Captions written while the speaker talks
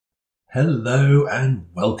Hello and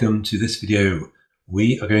welcome to this video.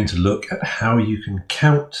 We are going to look at how you can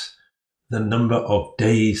count the number of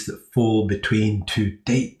days that fall between two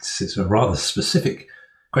dates. It's a rather specific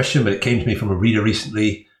question, but it came to me from a reader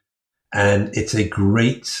recently, and it's a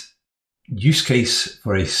great use case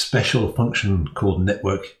for a special function called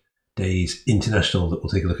NETWORKDAYS International that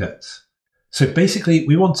we'll take a look at. So basically,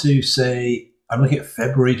 we want to say, I'm looking at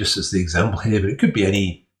February just as the example here, but it could be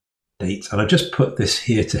any date. And I've just put this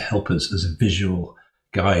here to help us as a visual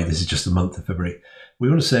guide. This is just the month of February. We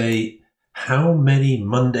want to say how many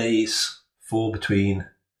Mondays fall between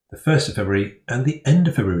the 1st of February and the end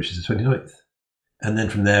of February, which is the 29th. And then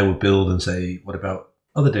from there, we'll build and say, what about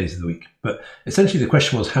other days of the week? But essentially the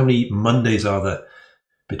question was, how many Mondays are there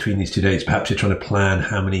between these 2 days? Perhaps you're trying to plan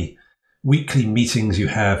how many weekly meetings you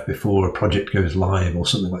have before a project goes live or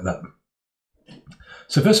something like that.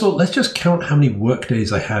 So first of all, let's just count how many work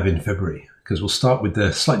days I have in February, because we'll start with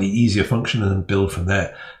the slightly easier function and then build from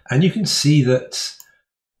there. And you can see that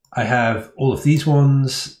I have all of these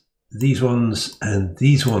ones, and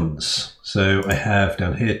these ones. So I have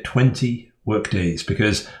down here 20 work days,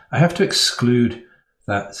 because I have to exclude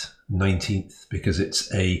that 19th because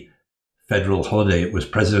it's a federal holiday. It was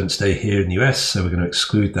President's Day here in the US, so we're going to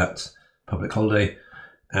exclude that public holiday.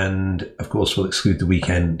 And of course, we'll exclude the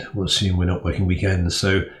weekend. We'll assume we're not working weekends.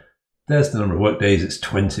 So there's the number of work days. It's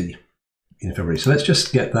 20 in February. So let's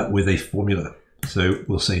just get that with a formula. So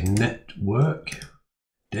we'll say network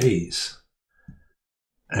days,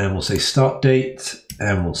 and we'll say start date,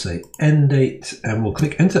 and we'll say end date, and we'll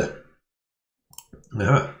click enter.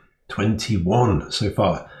 Now, 21 so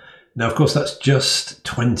far. Now, of course, that's just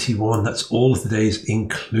 21. That's all of the days,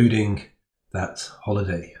 including that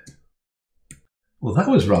holiday. Well, that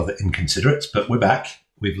was rather inconsiderate, but we're back.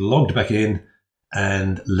 We've logged back in,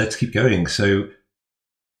 and let's keep going. So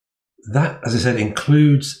that, as I said,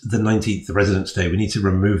 includes the 19th, the President's Day. We need to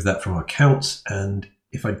remove that from our counts. And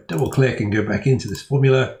if I double click and go back into this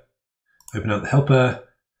formula, open up the helper,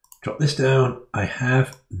 drop this down, I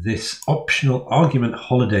have this optional argument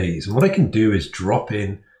holidays. And what I can do is drop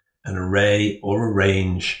in an array or a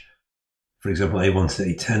range. For example, A1 to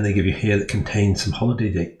A10, they give you here that contains some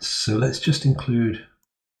holiday dates. So let's just include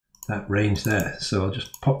that range there. So I'll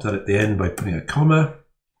just pop that at the end by putting a comma.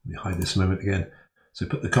 Let me hide this a moment again. So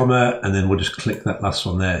put the comma, and then we'll just click that last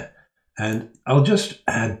one there. And I'll just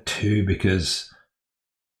add 2 because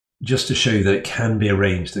just to show you that it can be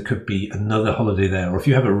arranged. There could be another holiday there. Or if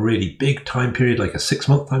you have a really big time period, like a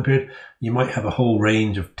 6-month time period, you might have a whole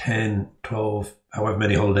range of 10, 12, however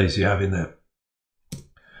many holidays you have in there.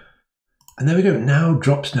 And there we go. Now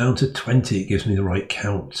drops down to 20. It gives me the right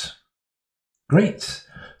count. Great.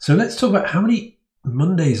 So let's talk about how many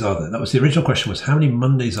Mondays are there. That was the original question, was how many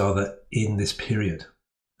Mondays are there in this period?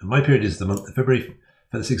 And my period is the month of February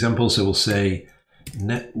for this example. So we'll say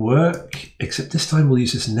network, except this time we'll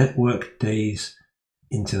use this NETWORKDAYS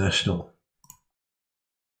International.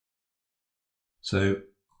 So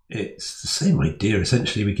it's the same idea.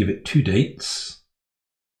 Essentially, we give it 2 dates.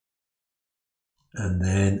 And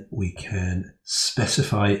then we can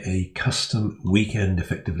specify a custom weekend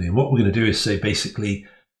effectively. And what we're going to do is say basically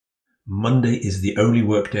Monday is the only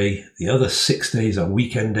work day. The other 6 days are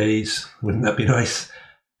weekend days. Wouldn't that be nice?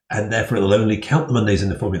 And therefore it'll only count the Mondays in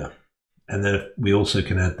the formula. And then we also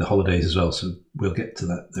can add the holidays as well. So we'll get to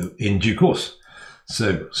that though in due course.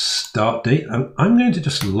 So start date. I'm going to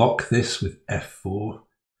just lock this with F4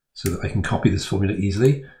 so that I can copy this formula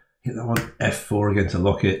easily. Hit that one, F4 again to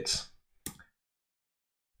lock it.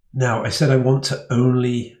 Now, I said I want to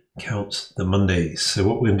only count the Mondays. So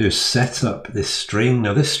what we're going to do is set up this string.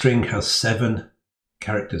 Now, this string has 7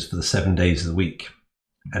 characters for the 7 days of the week.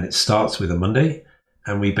 And it starts with a Monday.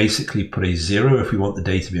 And we basically put a 0 if we want the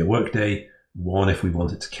day to be a work day, 1 if we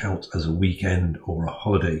want it to count as a weekend or a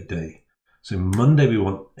holiday day. So Monday, we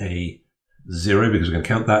want a 0 because we're going to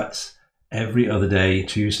count that. Every other day,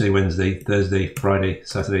 Tuesday, Wednesday, Thursday, Friday,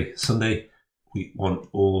 Saturday, Sunday, we want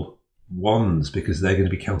all 1s because they're going to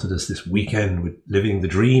be counted as this weekend. We're living the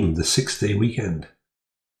dream, the 6-day weekend.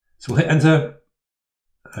 So we'll hit enter.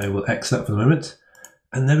 I will X that for the moment.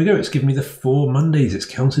 And there we go. It's given me the 4 Mondays. It's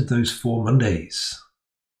counted those 4 Mondays.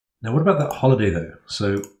 Now, what about that holiday though?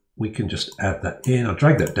 So we can just add that in. I'll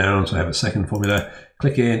drag that down so I have a second formula.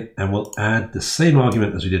 Click in and we'll add the same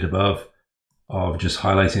argument as we did above of just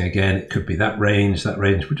highlighting again. It could be that range, that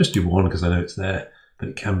range. We'll just do 1 because I know it's there, but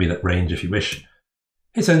it can be that range if you wish.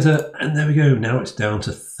 Hit enter, and there we go. Now it's down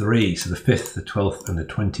to 3. So the 5th, the 12th, and the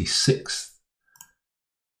 26th.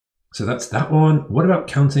 So that's that one. What about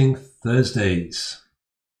counting Thursdays?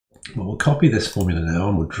 Well, we'll copy this formula now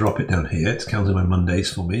and we'll drop it down here. It's counting my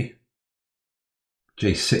Mondays for me.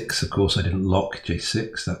 J6, of course, I didn't lock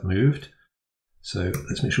J6, that moved. So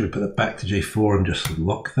let's make sure we put that back to J4 and just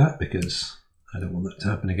lock that because I don't want that to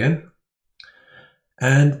happen again.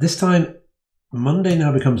 And this time, Monday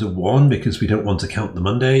now becomes a 1 because we don't want to count the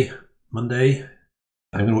Monday. I'm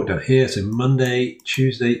going to work down here. So Monday,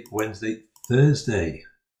 Tuesday, Wednesday, Thursday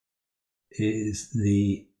is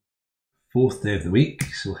the 4th day of the week.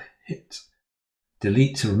 So we'll hit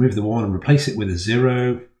delete to remove the 1 and replace it with a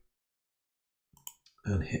 0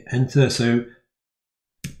 and hit enter. So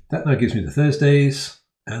that now gives me the Thursdays,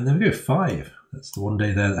 and there we go, 5. That's the one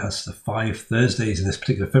day there that has the 5 Thursdays in this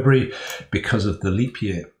particular February because of the leap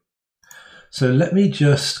year. So let me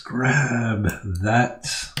just grab that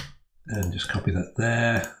and just copy that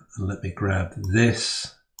there. And let me grab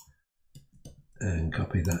this and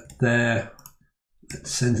copy that there.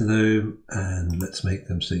 Let's center them and let's make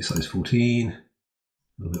them say size 14. A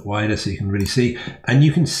little bit wider so you can really see. And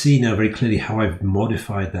you can see now very clearly how I've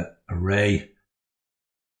modified that array.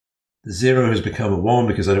 The 0 has become a 1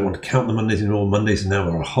 because I don't want to count the Mondays anymore. Mondays now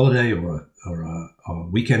are a holiday or a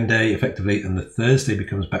weekend day, effectively, and the Thursday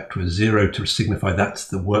becomes back to a 0 to signify that's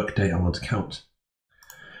the work day I want to count.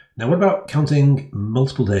 Now, what about counting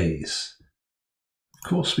multiple days? Of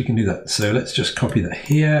course, we can do that. So let's just copy that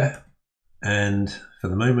here. And for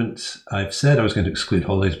the moment, I've said I was going to exclude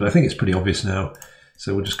holidays, but I think it's pretty obvious now.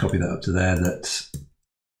 So we'll just copy that up to there, that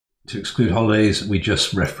to exclude holidays, we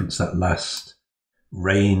just reference that last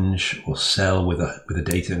range or cell with a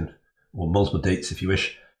date in, or multiple dates if you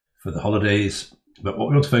wish, for the holidays. But what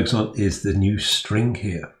we want to focus on is the new string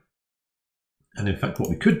here. And in fact, what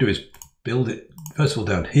we could do is build it first of all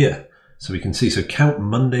down here so we can see. So count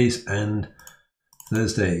Mondays and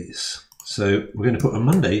Thursdays. So we're going to put a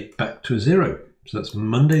Monday back to a 0. So that's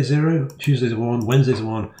Monday 0, Tuesday's a 1, Wednesday's a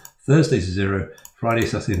 1, Thursday's a 0, Friday,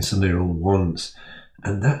 Saturday and Sunday are all 1s.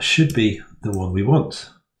 And that should be the one we want.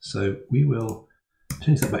 So we will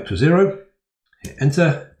change that back to a 0, hit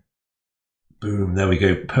enter, boom, there we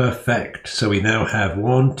go, perfect. So we now have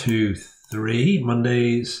 1, 2, 3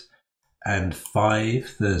 Mondays and 5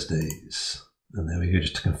 Thursdays. And there we go,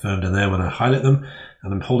 just to confirm down there when I highlight them.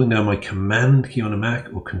 And I'm holding down my command key on a Mac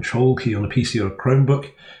or control key on a PC or a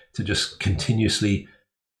Chromebook to just continuously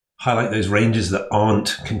highlight those ranges that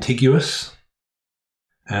aren't contiguous.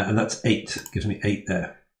 And that's 8, gives me 8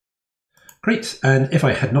 there. Great, and if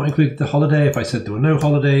I had not included the holiday, if I said there were no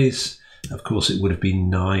holidays, of course it would have been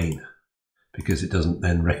 9 because it doesn't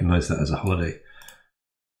then recognize that as a holiday.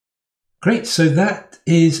 Great, so that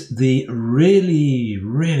is the really,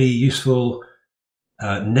 really useful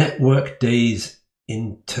Network Days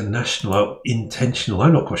International, intentional,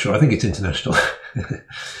 I'm not quite sure, I think it's international.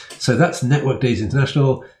 So that's Network Days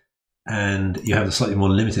International, and you have a slightly more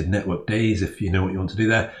limited Network Days if you know what you want to do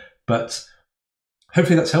there. But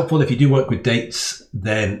hopefully that's helpful. If you do work with dates,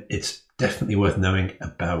 then it's definitely worth knowing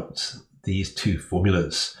about these two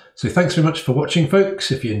formulas. So thanks very much for watching,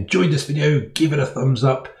 folks. If you enjoyed this video, give it a thumbs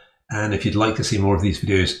up. And if you'd like to see more of these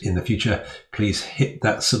videos in the future, please hit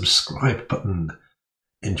that subscribe button.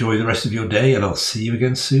 Enjoy the rest of your day, and I'll see you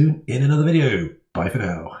again soon in another video. Bye for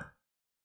now.